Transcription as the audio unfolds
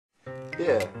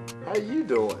Yeah, how you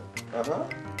doing? Uh-huh.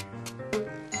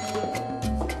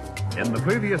 In the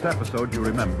previous episode, you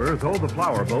remember, though the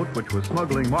flower boat which was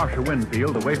smuggling Marcia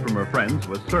Winfield away from her friends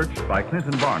was searched by Clint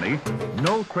and Barney,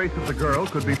 no trace of the girl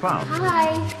could be found.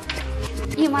 Hi.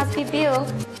 You must be Bill.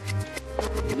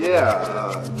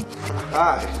 Yeah,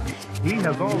 hi. He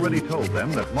has already told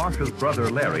them that Marcia's brother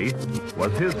Larry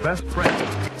was his best friend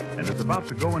and is about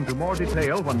to go into more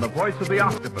detail when the voice of the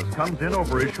octopus comes in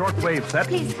over his shortwave set,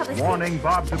 Please have a seat. warning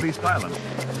Bob to be silent.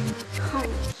 Oh,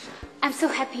 I'm so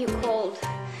happy you called.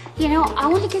 You know, I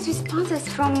only get responses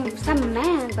from some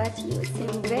man, but you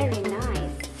seem very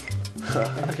nice.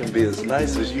 I can be as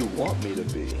nice as you want me to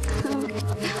be.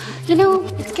 You know,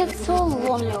 it gets so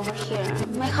lonely over here.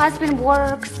 My husband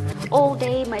works all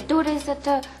day. My daughter's at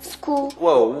the school.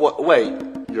 Whoa, wait,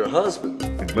 your husband?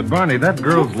 But Barney, that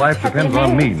girl's life depends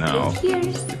on me now.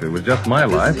 If it was just my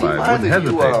life, I wouldn't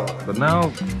hesitate. But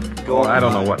now, I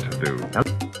don't know what to do.